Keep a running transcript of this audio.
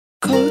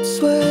Cold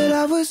sweat,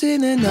 I was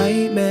in a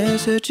nightmare,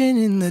 searching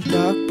in the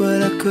dark,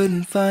 but I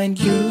couldn't find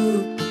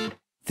you.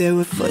 There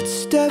were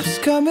footsteps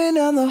coming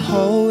down the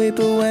hallway,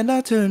 but when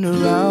I turned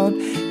around,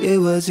 it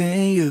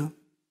wasn't you.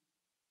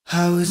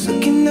 I was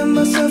looking at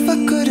myself,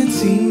 I couldn't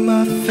see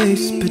my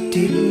face, but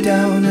deep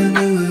down I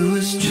knew it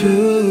was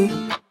true.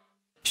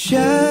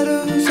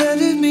 Shadows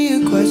handed me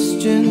a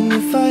question: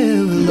 if I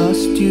ever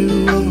lost you,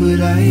 what would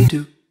I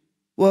do?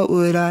 What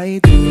would I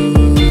do?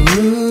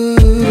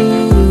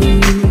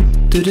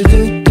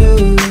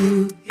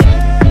 Do-do-do-do.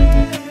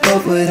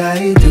 What would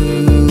I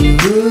do?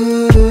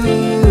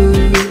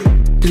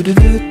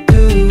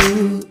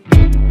 Do-do-do-do.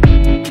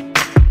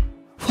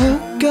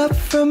 Woke up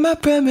from my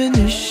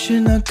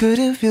premonition, I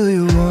couldn't feel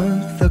your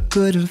warmth, I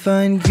couldn't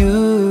find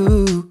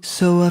you.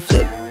 So I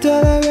flipped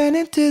out, I ran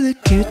into the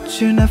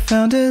kitchen, I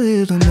found a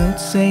little note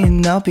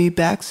saying I'll be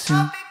back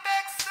soon.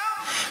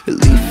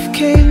 Relief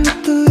came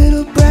with a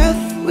little breath,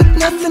 with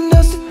nothing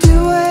else to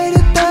do, I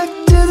headed back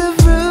to the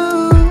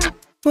room.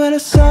 When I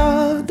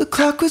saw the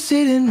clock was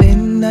hitting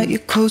midnight, your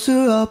clothes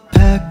were all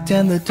packed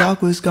and the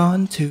dog was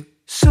gone too.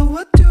 So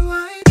what do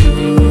I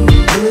do?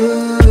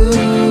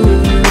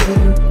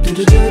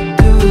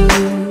 Do-do-do-do.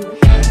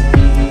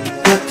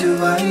 What do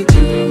I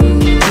do?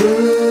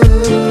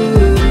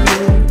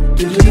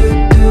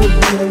 Do-do-do-do.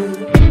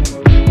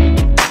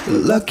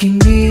 Lucky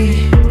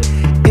me,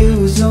 it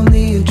was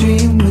only a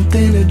dream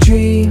within a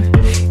dream.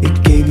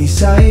 It gave me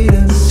sight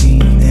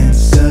unseen, and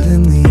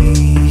suddenly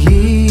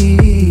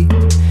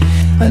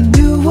I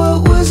knew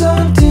what was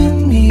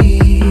haunting me.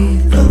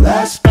 The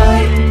last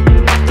bite,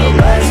 the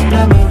last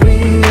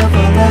memory of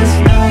our last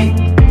night,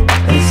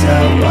 as I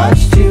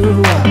watched you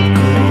walk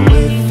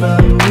away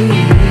from me.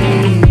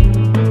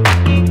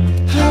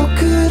 How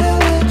could I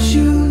let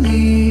you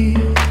leave?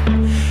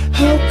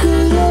 How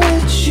could I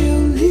let you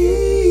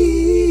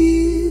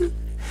leave?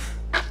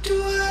 What do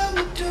I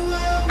do?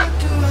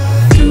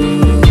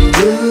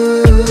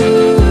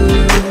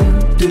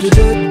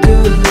 Do-do-do-do.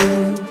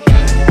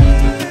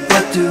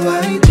 What do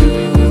I do?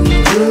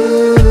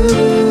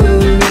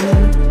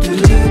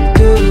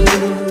 Do-do-do-do.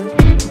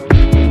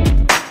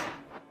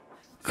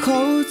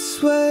 Cold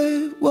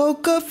sweat,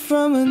 woke up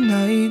from a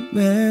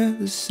nightmare.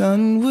 The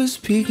sun was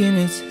peeking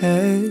its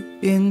head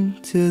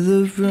into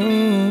the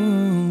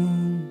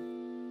room.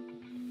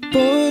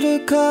 Border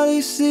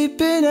collie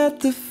sleeping at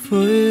the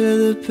foot of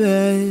the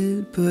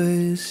bed,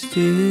 but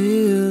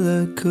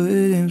still I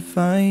couldn't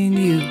find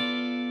you.